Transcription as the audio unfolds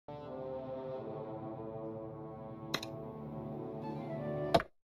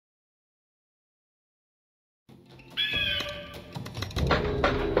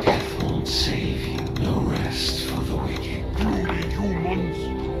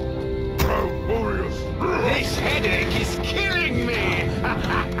is killing me!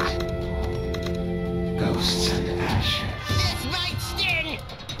 Ghosts and ashes. This might sting!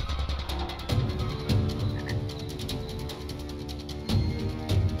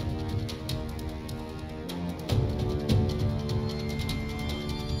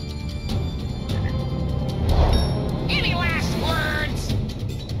 Any last words?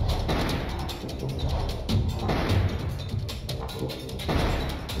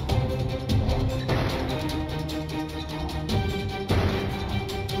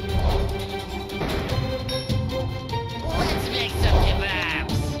 Let's make some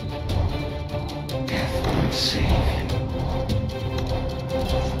kebabs. Death won't save.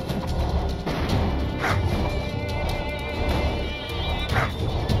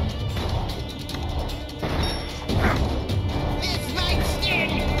 This might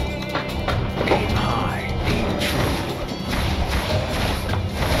sting! Aim high, aim true.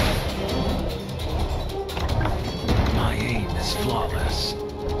 My aim is flawless.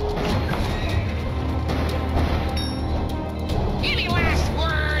 Any last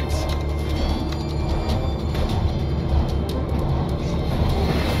words?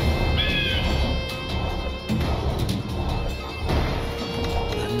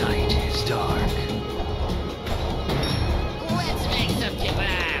 The night is dark. Let's make some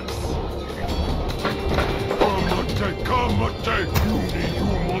kebabs. Kamate, puny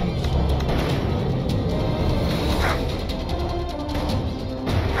humans!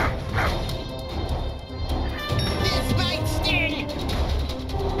 This might sting!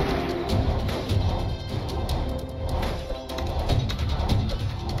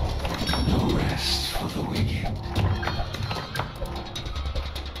 No rest for the wicked.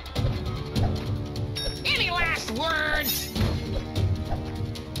 Any last words?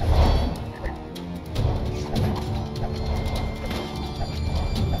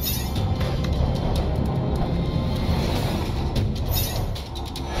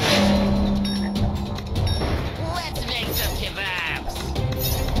 Let's make some kebabs.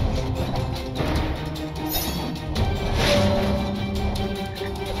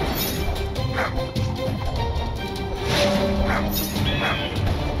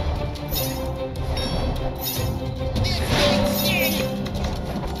 This might sting!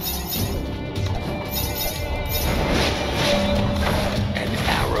 An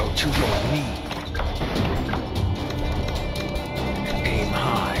arrow to your knee. Aim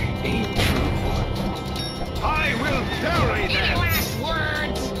high, aim true. I will bury Any them! last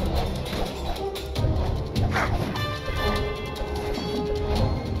words?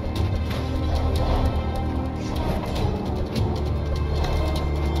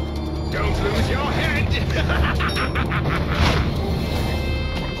 Don't lose your head!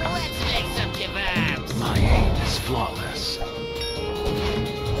 Let's make some kebabs. My aim is flawless.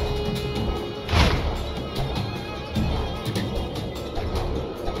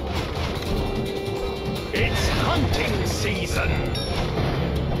 It's hunting season!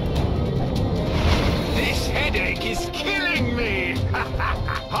 This headache is killing me!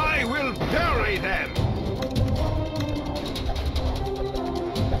 I will bury them!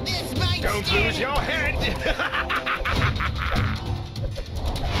 This might Don't sting. lose your head!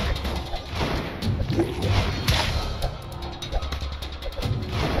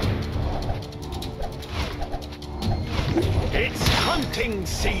 It's hunting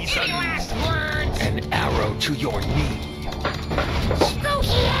season! Any last words? An arrow to your knee.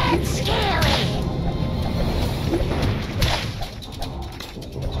 Spooky and scary.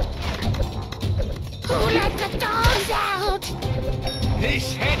 Who let the dogs out?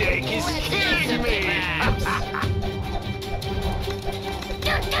 This headache is Let's make killing some me! kebabs.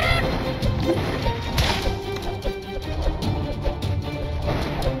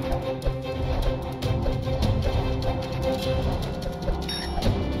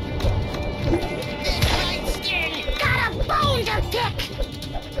 This might sting. Got a bone to pick.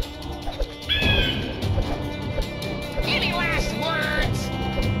 Any last words?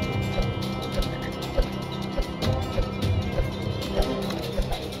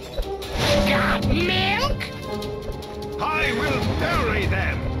 Got milk? I will bury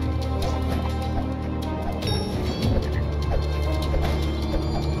them!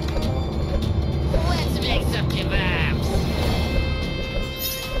 Let's make some kebabs.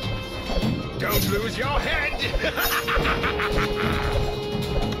 Don't lose your head!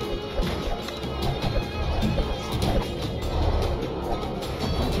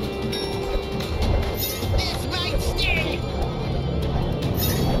 This might sting.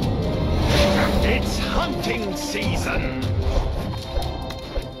 It's hunting season!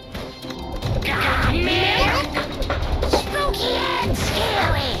 Got milk? Spooky and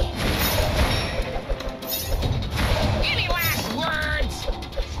scary.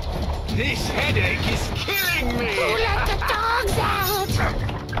 headache is killing me! Who let the dogs out?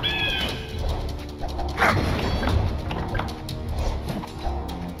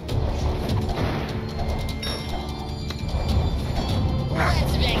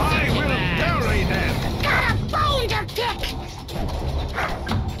 Let's make some I will kebabs. bury them! Got a bone to pick!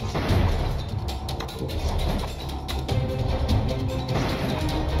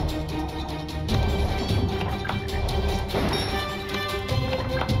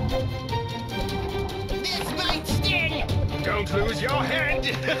 This might sting! Don't lose your head!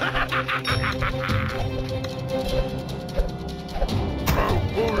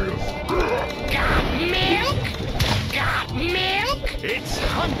 Got milk? Got milk? It's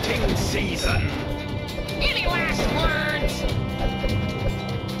hunting season! Any last words?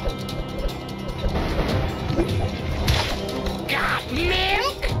 Got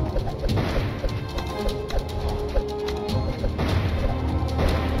milk?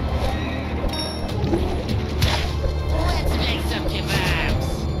 Let's make some kebabs.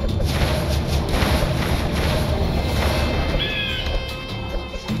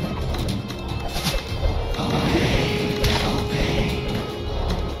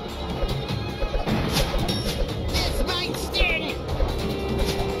 This might sting.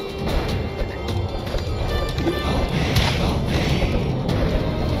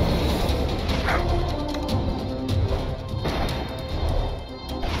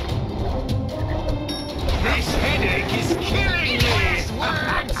 This headache is killing Any last me!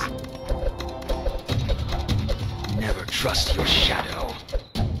 words? Never trust your shadow.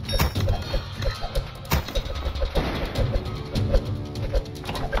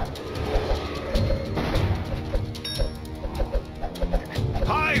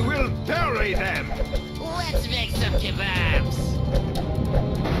 I will bury them! Let's make some kebabs.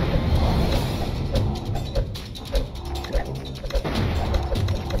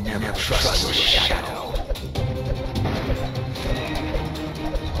 Never trust your shadow.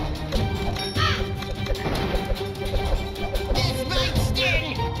 This might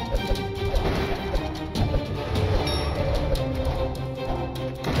sting.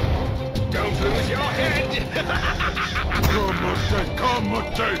 Don't lose your head!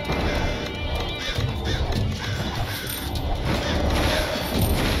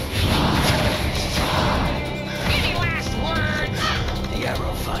 Any last words? The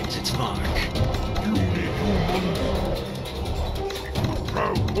arrow finds its mark.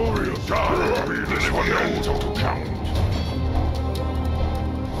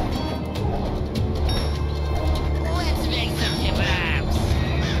 Let's make some kebabs.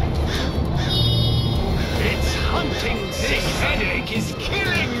 It's hunting season! This headache is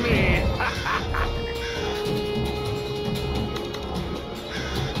killing me!